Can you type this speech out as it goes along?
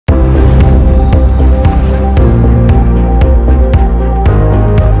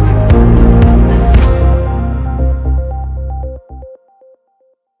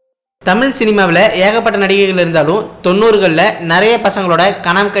தமிழ் சினிமாவில் ஏகப்பட்ட நடிகைகள் இருந்தாலும் 90களில் நிறைய பசங்களோட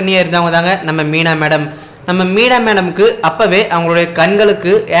கனவு கண்ணியாக இருந்தவங்க தாங்க நம்ம மீனா மேடம். நம்ம மீனா மேடமுக்கு அப்போவே அவங்களுடைய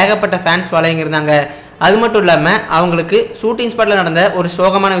கண்களுக்கு ஏகப்பட்ட ஃபேன்ஸ் ஃபாலோயிங் இருந்தாங்க. அது மட்டும் இல்லாமல் அவங்களுக்கு ஷூட்டிங் ஸ்பாட்டில் நடந்த ஒரு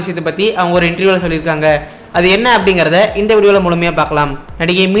சோகமான விஷயத்தை பற்றி அவங்க ஒரு இன்டர்வியூவில் சொல்லியிருக்காங்க. அது என்ன அப்படிங்கிறத இந்த வீடியோவில் முழுமையாக பார்க்கலாம்.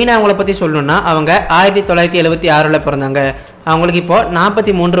 நடிகை மீனா அவங்கள பற்றி சொல்லணும்னா அவங்க 1976 பிறந்தாங்க. அவங்களுக்கு இப்போ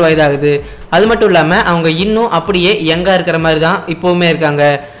 43 வயதாகுது. அது மட்டும் இல்லாமல் அவங்க இன்னும் அப்படியே யங்காக இருக்கிற மாதிரி தான் இப்போவுமே இருக்காங்க.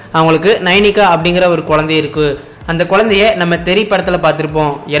 அவங்களுக்கு நைனிகா அப்படிங்கிற ஒரு குழந்தை இருக்குது. அந்த குழந்தைய நம்ம தெரி படத்தில்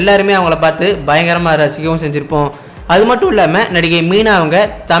பார்த்துருப்போம். எல்லாருமே அவங்கள பார்த்து பயங்கரமாக ரசிக்கவும் செஞ்சுருப்போம். அது மட்டும் இல்லாமல் நடிகை மீனா அவங்க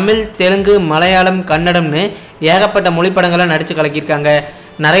தமிழ், தெலுங்கு, மலையாளம், கன்னடம்னு ஏகப்பட்ட மொழி படங்களை நடித்து கலக்கியிருக்காங்க.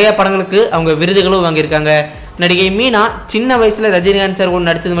 நிறைய படங்களுக்கு அவங்க விருதுகளும் வாங்கியிருக்காங்க. நடிகை மீனா சின்ன வயசில் ரஜினிகாந்த் சார் கூட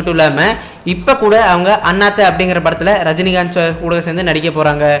நடித்தது மட்டும் இல்லாமல் இப்போ கூட அவங்க அண்ணாத்த அப்படிங்கிற படத்தில் ரஜினிகாந்த் சார் கூட சேர்ந்து நடிக்க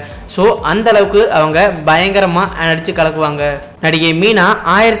போகிறாங்க. ஸோ அந்த அளவுக்கு அவங்க பயங்கரமாக நடித்து கலக்குவாங்க. நடிகை மீனா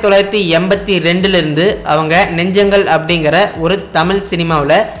 1982 அவங்க நெஞ்சங்கள் அப்படிங்கிற ஒரு தமிழ்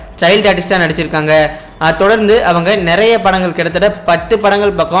சினிமாவில் சைல்டு ஆர்டிஸ்டாக நடிச்சிருக்காங்க. தொடர்ந்து அவங்க நிறைய படங்கள் கிட்டத்தட்ட 10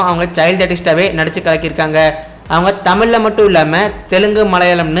 படங்கள் பக்கம் அவங்க சைல்டு ஆர்டிஸ்டாகவே நடித்து கலக்கியிருக்காங்க. அவங்க தமிழில் மட்டும் இல்லாமல் தெலுங்கு,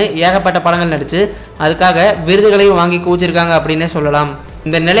 மலையாளம்னு ஏகப்பட்ட படங்கள் நடித்து அதுக்காக விருதுகளையும் வாங்கி கூச்சிருக்காங்க அப்படின்னே சொல்லலாம்.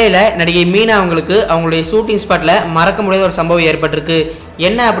 இந்த நிலையில் நடிகை மீனா அவங்களுக்கு அவங்களுடைய ஷூட்டிங் ஸ்பாட்டில் மறக்க முடியாத ஒரு சம்பவம் ஏற்பட்டிருக்கு.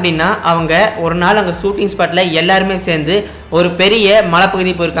 என்ன அப்படின்னா அவங்க ஒரு நாள் அங்கே ஷூட்டிங் ஸ்பாட்டில் எல்லாருமே சேர்ந்து ஒரு பெரிய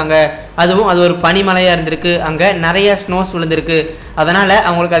மலைப்பகுதி போயிருக்காங்க. அதுவும் அது ஒரு பனிமலையாக இருந்திருக்கு. அங்கே நிறைய ஸ்னோஸ் விழுந்திருக்கு. அதனால்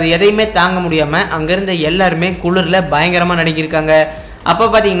அவங்களுக்கு அது எதையுமே தாங்க முடியாமல் அங்கேருந்த எல்லாருமே குளிரில் பயங்கரமாக நடுங்கியிருக்காங்க. அப்போ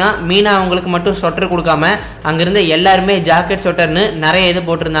பார்த்தீங்கன்னா மீனா அவங்களுக்கு மட்டும் ஸ்வெட்டர் கொடுக்காம அங்கேருந்த எல்லாருமே ஜாக்கெட், ஸ்வெட்டர்னு நிறைய இது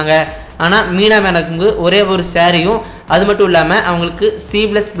போட்டிருந்தாங்க. ஆனால் மீனா மேடமுக்கு ஒரே ஒரு சாரியும் அது மட்டும் இல்லாமல் அவங்களுக்கு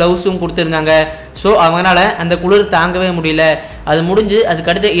ஸ்லீவ்லெஸ் ப்ளவுஸும் கொடுத்துருந்தாங்க. ஸோ அவங்களால அந்த குளிர் தாங்கவே முடியல. அது முடிஞ்சு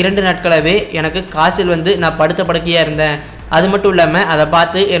அதுக்கடுத்த 2 நாட்களாகவே எனக்கு காய்ச்சல் வந்து நான் படுத்த படுக்கையாக இருந்தேன். அது மட்டும் இல்லாமல் அதை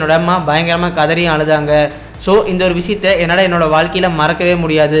பார்த்து என்னோட அம்மா பயங்கரமாக கதறியும் அழுதாங்க. ஸோ இந்த ஒரு விஷயத்தை என்னால் என்னோடய வாழ்க்கையில் மறக்கவே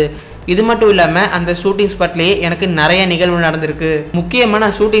முடியாது. இது மட்டும் இல்லாமல் அந்த ஷூட்டிங் ஸ்பாட்லேயே எனக்கு நிறைய நிகழ்வு நடந்திருக்கு. முக்கியமாக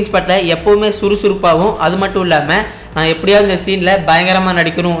நான் ஷூட்டிங் ஸ்பாட்டில் எப்போவுமே சுறுசுறுப்பாகவும் அது மட்டும் இல்லாமல் நான் எப்படியாவது இந்த சீனில் பயங்கரமாக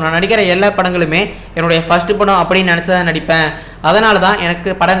நடிக்கணும். நான் நடிக்கிற எல்லா படங்களுமே என்னுடைய ஃபஸ்ட்டு படம் அப்படின்னு நினச்சி தான் நடிப்பேன். அதனால தான்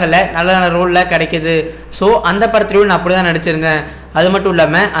எனக்கு படங்களில் நல்ல நல்ல ரோலில் கிடைக்கிது. ஸோ அந்த படத்துலையும் நான் அப்படி தான் நடிச்சிருந்தேன். அது மட்டும்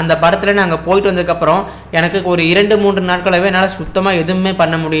இல்லாமல் அந்த படத்தில் நாங்கள் போயிட்டு வந்ததுக்கப்புறம் எனக்கு ஒரு 2-3 நாட்களாகவே என்னால் சுத்தமாக எதுவுமே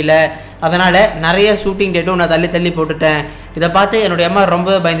பண்ண முடியல. அதனால் நிறைய ஷூட்டிங் டேட்டும் நான் தள்ளி போட்டுட்டேன். இதை பார்த்து என்னுடைய அம்மா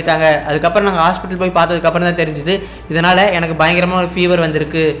ரொம்ப பயந்துட்டாங்க. அதுக்கப்புறம் நாங்கள் ஹாஸ்பிட்டல் போய் பார்த்ததுக்கப்புறம் தான் தெரிஞ்சுது இதனால் எனக்கு பயங்கரமாக ஒரு ஃபீவர்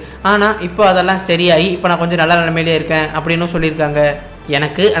வந்திருக்கு. ஆனால் இப்போ அதெல்லாம் சரியாகி இப்போ நான் கொஞ்சம் நல்ல நிலைமையிலே இருக்கேன் அப்படின்னு சொல்லியிருக்காங்க.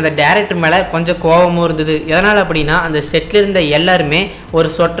 எனக்கு அந்த டைரக்டர் மேலே கொஞ்சம் கோபமும் இருந்தது. எதனால் அப்படின்னா அந்த செட்டில் இருந்த எல்லாருமே ஒரு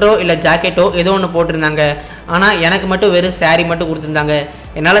ஸ்வெட்டரோ இல்லை ஜாக்கெட்டோ ஏதோ ஒன்று போட்டிருந்தாங்க. ஆனால் எனக்கு மட்டும் வெறும் சாரி மட்டும் கொடுத்துருந்தாங்க.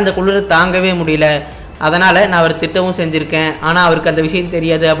 என்னால் அந்த குளிரை தாங்கவே முடியல. அதனால் நான் அவர் திட்டமும் செஞ்சுருக்கேன். ஆனால் அவருக்கு அந்த விஷயம்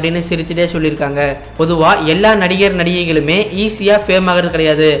தெரியாது அப்படின்னு சிரிச்சுட்டே சொல்லியிருக்காங்க. பொதுவாக எல்லா நடிகைகளுமே ஈஸியாக ஃபேம் ஆகிறது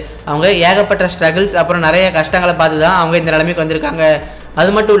கிடையாது. அவங்க ஏகப்பட்ட ஸ்ட்ரகிள்ஸ் அப்புறம் நிறைய கஷ்டங்களை பார்த்து தான் அவங்க இந்த நிலைமைக்கு வந்திருக்காங்க. அது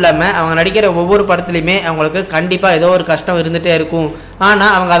மட்டும் இல்லாமல் அவங்க நடிக்கிற ஒவ்வொரு படத்துலையுமே அவங்களுக்கு கண்டிப்பாக ஏதோ ஒரு கஷ்டம் இருந்துகிட்டே இருக்கும்.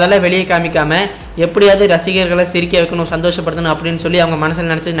 ஆனால் அவங்க அதெல்லாம் வெளியே காமிக்காமல் எப்படியாவது ரசிகர்களை சிரிக்க வைக்கணும், சந்தோஷப்படுத்தணும் அப்படின்னு சொல்லி அவங்க மனசில்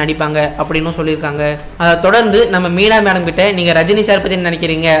நினச்சி நடிப்பாங்க அப்படின்னு சொல்லியிருக்காங்க. அதை தொடர்ந்து நம்ம மீனா மேடம் கிட்ட நீங்கள் ரஜினி சார் பற்றி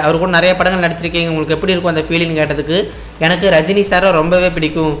நினைக்கிறீங்க, அவர் கூட நிறைய படங்கள் நடிச்சிருக்கீங்க, உங்களுக்கு எப்படி இருக்கும் அந்த ஃபீலிங் கேட்டதுக்கு எனக்கு ரஜினி சாரை ரொம்பவே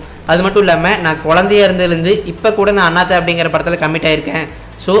பிடிக்கும். அது மட்டும் இல்லாமல் நான் குழந்தையாக இருந்ததுலேருந்து இப்போ கூட நான் அண்ணாத்த அப்படிங்கிற படத்தில் கமிட் ஆகியிருக்கேன்.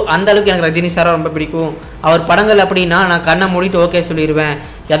 ஸோ அந்தளவுக்கு எனக்கு ரஜினி சாரை ரொம்ப பிடிக்கும். அவர் படங்கள் அப்படின்னா நான் கண்ணை மூடிட்டு ஓகே சொல்லிடுவேன்.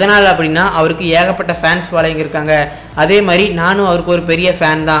 எதனால் அப்படின்னா அவருக்கு ஏகப்பட்ட ஃபேன்ஸ் ஃபாலோயிங் இருக்காங்க. அதே மாதிரி நானும் அவருக்கு ஒரு பெரிய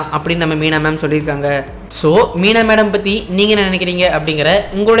ஃபேன் தான் அப்படின்னு நம்ம மீனா மேம் சொல்லியிருக்காங்க. ஸோ மீனா மேடம் பற்றி நீங்கள் என்ன நினைக்கிறீங்க அப்படிங்கிற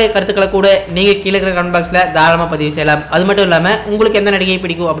உங்களுடைய கருத்துக்களை கூட நீங்கள் கீழே இருக்கிற கமெண்ட் பாக்ஸில் தாராளமாக பதிவு செய்யலாம். அது மட்டும் இல்லாமல் உங்களுக்கு எந்த நடிகை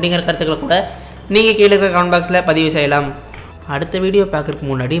பிடிக்கும் அப்படிங்கிற கருத்துக்களை கூட நீங்கள் கீழே இருக்கிற கமெண்ட் பாக்ஸில் பதிவு செய்யலாம். அடுத்த வீடியோ பார்க்குறதுக்கு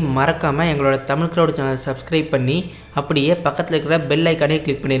முன்னாடி மறக்காமல் எங்களோட தமிழ் க்ரௌட் சேனலை சப்ஸ்கிரைப் பண்ணி அப்படியே பக்கத்தில் இருக்கிற பெல் ஐக்கானே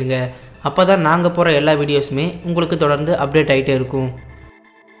கிளிக் பண்ணிடுங்க. அப்போ தான் நாங்கள் போகிற எல்லா வீடியோஸுமே உங்களுக்கு தொடர்ந்து அப்டேட் ஆகிட்டே இருக்கும்.